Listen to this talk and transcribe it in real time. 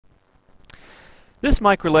This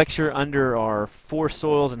microlecture under our Forest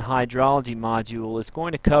Soils and Hydrology module is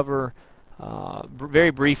going to cover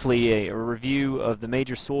very briefly a review of the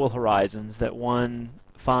major soil horizons that one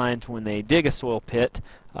finds when they dig a soil pit.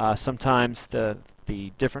 Sometimes the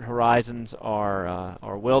different horizons are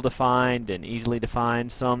well defined and easily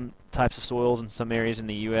defined. Some types of soils in some areas in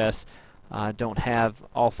the U.S. Don't have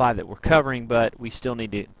all five that we're covering, but we still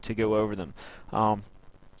need to go over them.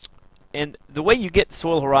 And the way you get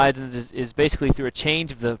soil horizons is basically through a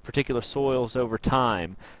change of the particular soils over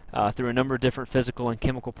time, through a number of different physical and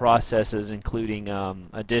chemical processes, including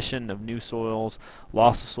addition of new soils,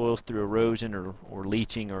 loss of soils through erosion or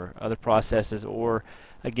leaching or other processes, or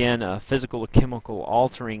again physical or chemical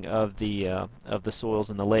altering of the soils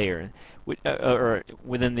in the layer, or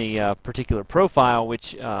within the particular profile,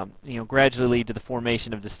 which gradually lead to the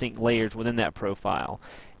formation of distinct layers within that profile.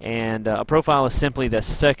 And a profile is simply the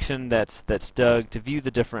section that's dug to view the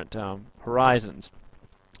different horizons.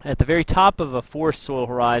 At the very top of a forest soil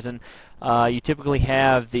horizon, you typically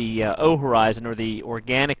have the O horizon, or the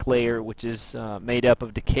organic layer, which is made up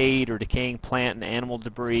of decayed or decaying plant and animal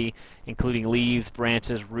debris, including leaves,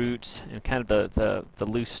 branches, roots, and kind of the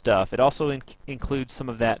loose stuff. It also includes some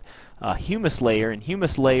of that humus layer, and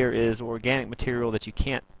humus layer is organic material that you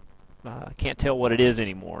can't tell what it is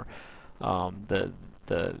anymore.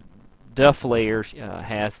 The duff layer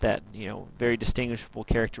has that very distinguishable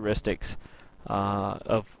characteristics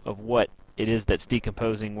of what it is that's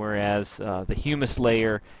decomposing, whereas the humus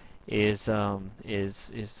layer is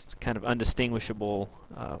kind of undistinguishable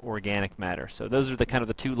organic matter. So those are the kind of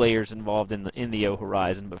the two layers involved in the O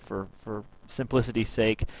horizon. But for simplicity's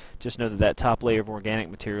sake, just know that that top layer of organic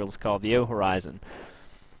material is called the O horizon.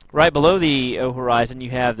 Right below the O horizon, you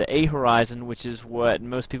have the A horizon, which is what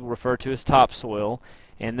most people refer to as topsoil,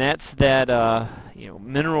 and that's that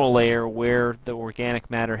mineral layer where the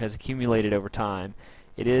organic matter has accumulated over time.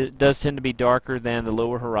 Does tend to be darker than the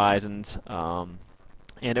lower horizons,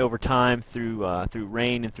 and over time, through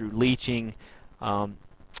rain and through leaching,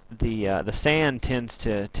 the sand tends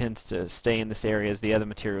to stay in this area as the other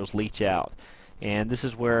materials leach out, and this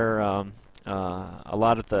is where a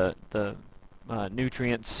lot of the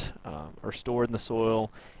nutrients are stored in the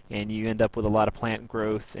soil, and you end up with a lot of plant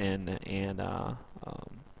growth and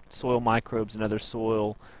soil microbes and other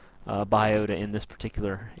soil biota in this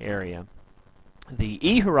particular area. The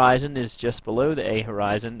E horizon is just below the A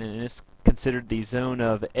horizon, and it's considered the zone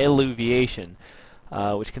of eluviation,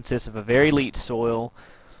 which consists of a very leach soil.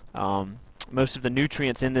 Most of the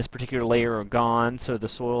nutrients in this particular layer are gone, so the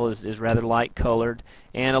soil is rather light colored,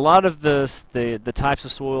 and a lot of the types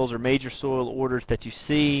of soils or major soil orders that you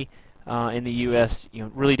see in the U.S.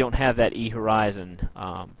 Really don't have that E horizon,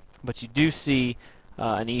 but you do see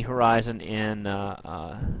an E horizon in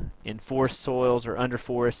forest soils or under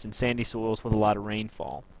forest and sandy soils with a lot of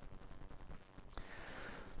rainfall.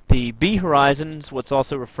 The B horizon is what's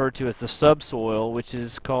also referred to as the subsoil, which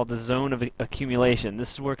is called the zone of accumulation.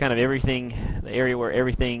 This is where kind of everything, the area where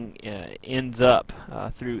everything ends up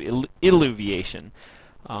through eluviation.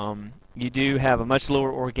 You do have a much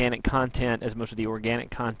lower organic content, as most of the organic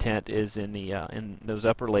content is in those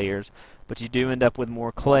upper layers, but you do end up with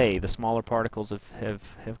more clay. The smaller particles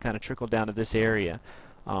have kind of trickled down to this area.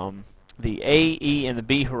 The A, E, and the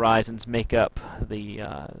B horizons make up the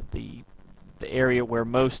area where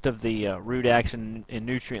most of the root action and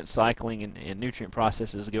nutrient cycling and nutrient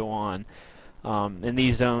processes go on, and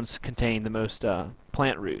these zones contain the most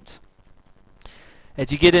plant roots. As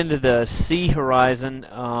you get into the C horizon,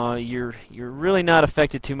 you're really not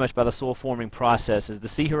affected too much by the soil forming processes. The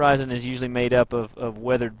C horizon is usually made up of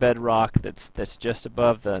weathered bedrock that's just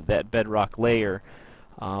above that bedrock layer,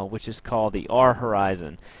 which is called the R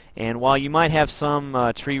horizon. And while you might have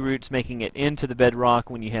some tree roots making it into the bedrock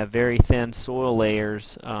when you have very thin soil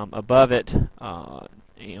layers above it,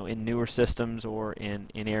 in newer systems or in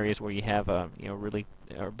areas where you have really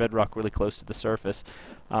bedrock really close to the surface,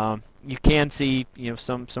 you can see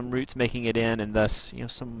some roots making it in, and thus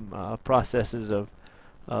some processes of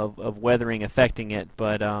weathering affecting it.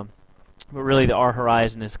 But really the R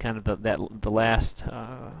horizon is kind of the last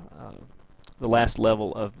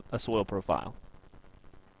level of a soil profile.